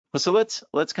Well, so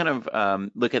let's kind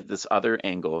of look at this other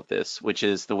angle of this, which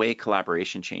is the way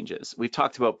collaboration changes. We've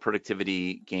talked about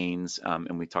productivity gains,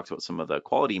 and we've talked about some of the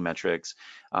quality metrics,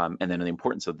 and then the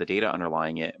importance of the data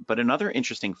underlying it. But another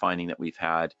interesting finding that we've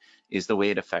had is the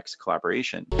way it affects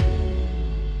collaboration.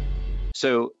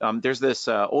 So there's this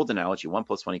old analogy, 1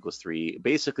 + 1 = 3.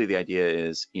 Basically, the idea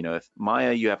is, if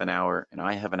Maya, you have an hour and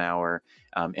I have an hour,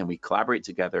 and we collaborate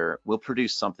together, we'll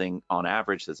produce something on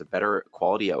average that's a better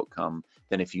quality outcome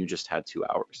than if you just had 2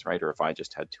 hours, right? Or if I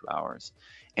just had 2 hours.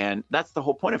 And that's the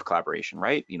whole point of collaboration,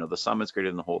 right? The sum is greater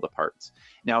than the whole of the parts.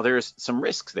 Now, there's some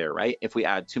risks there, right? If we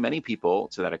add too many people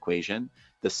to that equation,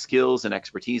 the skills and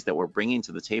expertise that we're bringing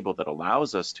to the table that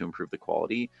allows us to improve the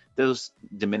quality, those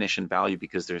diminish in value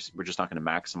because we're just not going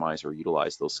to maximize or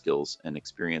utilize those skills and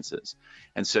experiences.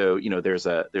 And so, there's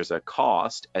a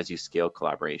cost as you scale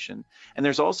collaboration. And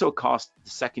there's also a cost the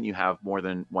second you have more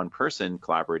than one person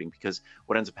collaborating, because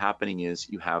what ends up happening is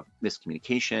you have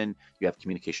miscommunication, you have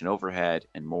communication overhead,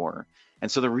 and more. And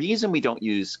so the reason we don't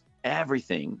use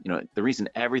everything, the reason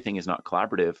everything is not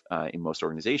collaborative in most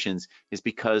organizations is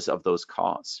because of those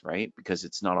costs, right? Because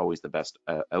it's not always the best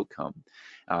outcome.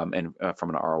 And from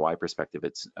an ROI perspective,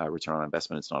 it's return on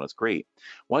investment, it's not as great.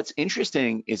 What's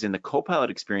interesting is in the Copilot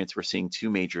experience, we're seeing two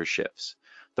major shifts.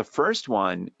 The first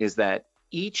one is that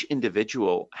each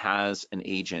individual has an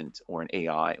agent or an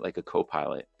AI, like a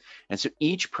Copilot. And so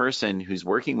each person who's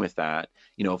working with that,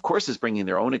 of course, is bringing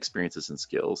their own experiences and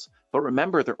skills. But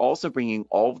remember, they're also bringing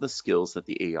all of the skills that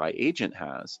the AI agent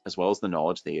has, as well as the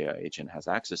knowledge the AI agent has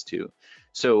access to.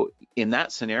 So in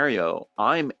that scenario,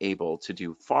 I'm able to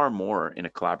do far more in a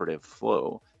collaborative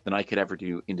flow than I could ever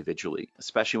do individually,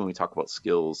 especially when we talk about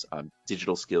skills,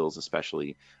 digital skills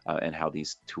especially, and how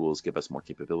these tools give us more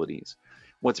capabilities.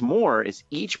 What's more is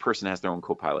each person has their own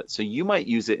Copilot. So you might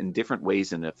use it in different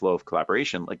ways in the flow of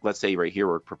collaboration. Like let's say right here,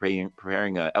 we're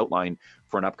preparing an outline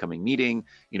for an upcoming meeting.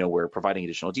 We're providing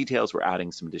additional details, we're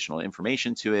adding some additional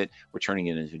information to it, we're turning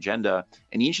it into agenda.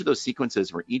 And each of those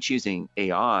sequences, we're each using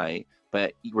AI,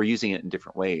 but we're using it in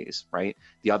different ways, right?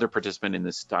 The other participant in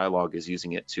this dialogue is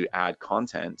using it to add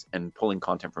content and pulling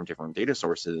content from different data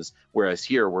sources, whereas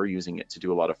here we're using it to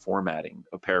do a lot of formatting,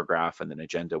 a paragraph and then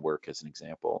agenda work as an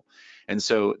example. And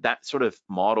so that sort of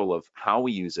model of how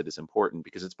we use it is important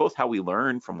because it's both how we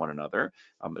learn from one another,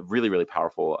 really, really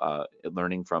powerful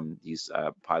learning from these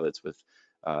pilots with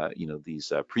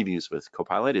these previews with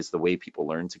Copilot is the way people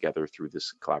learn together through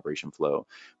this collaboration flow.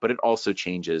 But it also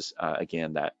changes,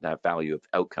 again, that value of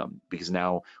outcome, because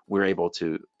now we're able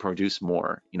to produce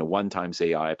more. 1 times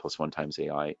AI plus 1 times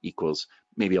AI equals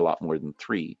maybe a lot more than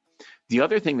 3. The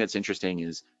other thing that's interesting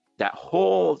is that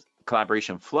whole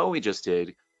collaboration flow we just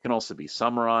did can also be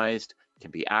summarized,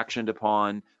 can be actioned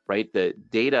upon, right? The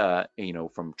data,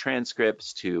 from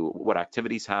transcripts to what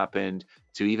activities happened,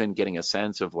 to even getting a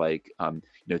sense of like,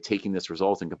 taking this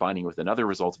result and combining with another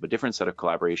result of a different set of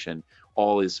collaboration,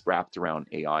 all is wrapped around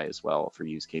AI as well for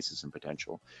use cases and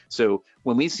potential. So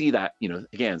when we see that,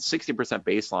 again, 60%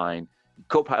 baseline,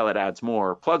 Copilot adds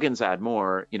more, plugins add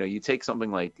more, you take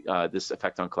something like this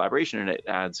effect on collaboration and it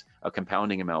adds a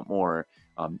compounding amount more.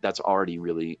 That's already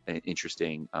really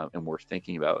interesting and worth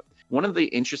thinking about. One of the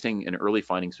interesting and early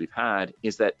findings we've had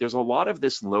is that there's a lot of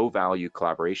this low value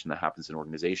collaboration that happens in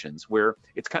organizations where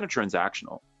it's kind of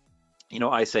transactional.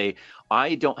 I say,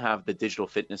 I don't have the digital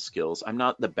fitness skills. I'm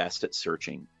not the best at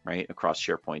searching, right, across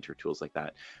SharePoint or tools like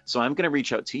that. So I'm going to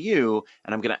reach out to you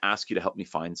and I'm going to ask you to help me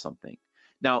find something.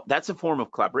 Now, that's a form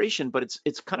of collaboration, but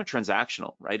it's kind of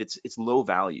transactional, right? It's low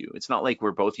value. It's not like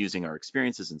we're both using our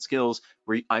experiences and skills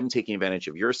where I'm taking advantage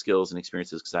of your skills and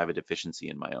experiences because I have a deficiency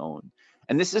in my own.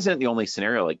 And this isn't the only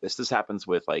scenario like this. This happens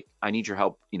with like, I need your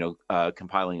help,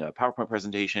 compiling a PowerPoint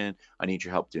presentation. I need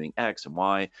your help doing X and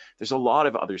Y. There's a lot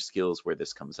of other skills where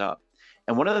this comes up.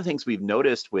 And one of the things we've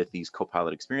noticed with these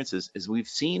Copilot experiences is we've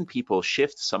seen people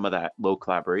shift some of that low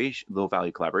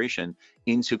value collaboration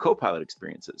into Copilot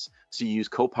experiences. So you use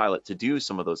Copilot to do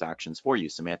some of those actions for you,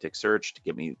 semantic search to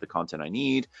get me the content I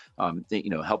need,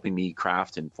 helping me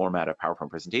craft and format a PowerPoint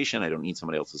presentation. I don't need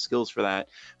somebody else's skills for that.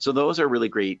 So those are really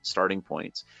great starting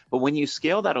points. But when you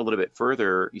scale that a little bit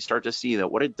further, you start to see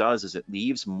that what it does is it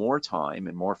leaves more time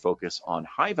and more focus on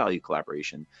high value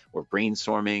collaboration or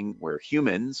brainstorming, where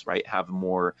humans, right, have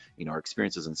more, our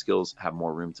experiences and skills have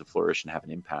more room to flourish and have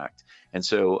an impact. And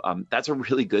so that's a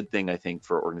really good thing, I think,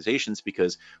 for organizations,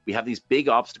 because we have these big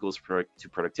obstacles to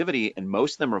productivity, and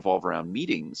most of them revolve around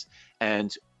meetings.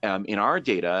 And in our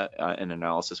data and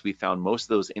analysis, we found most of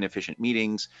those inefficient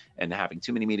meetings and having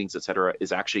too many meetings, et cetera,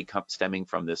 is actually stemming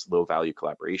from this low value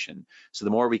collaboration. So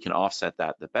the more we can offset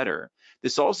that, the better.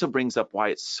 This also brings up why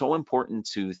it's so important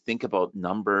to think about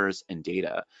numbers and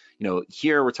data.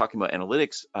 Here we're talking about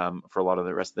analytics for a lot of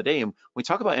the rest of the day. And when we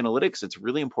talk about analytics, it's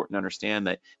really important to understand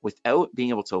that without being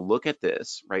able to look at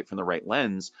this right from the right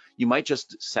lens, you might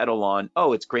just settle on,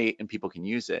 oh, it's great and people can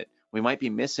use it. We might be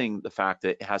missing the fact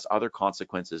that it has other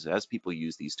consequences as people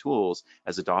use these tools,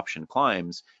 as adoption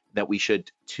climbs, that we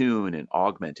should tune and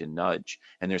augment and nudge.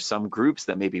 And there's some groups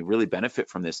that maybe really benefit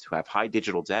from this, who have high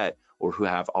digital debt or who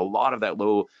have a lot of that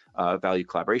low value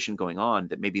collaboration going on,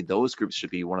 that maybe those groups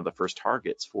should be one of the first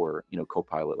targets for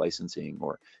Copilot licensing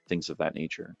or things of that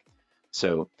nature.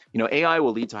 So, AI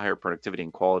will lead to higher productivity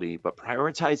and quality, but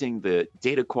prioritizing the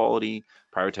data quality,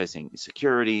 prioritizing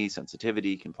security,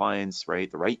 sensitivity, compliance, right?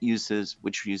 The right uses,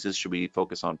 which uses should we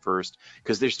focus on first?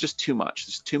 Because there's just too much,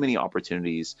 there's too many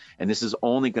opportunities, and this is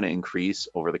only going to increase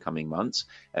over the coming months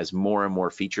as more and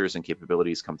more features and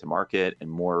capabilities come to market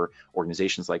and more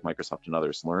organizations like Microsoft and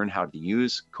others learn how to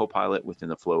use Copilot within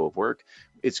the flow of work.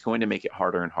 It's going to make it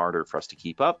harder and harder for us to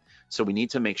keep up. So we need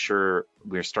to make sure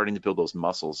we're starting to build those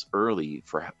muscles early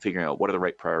for figuring out what are the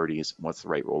right priorities and what's the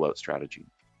right rollout strategy.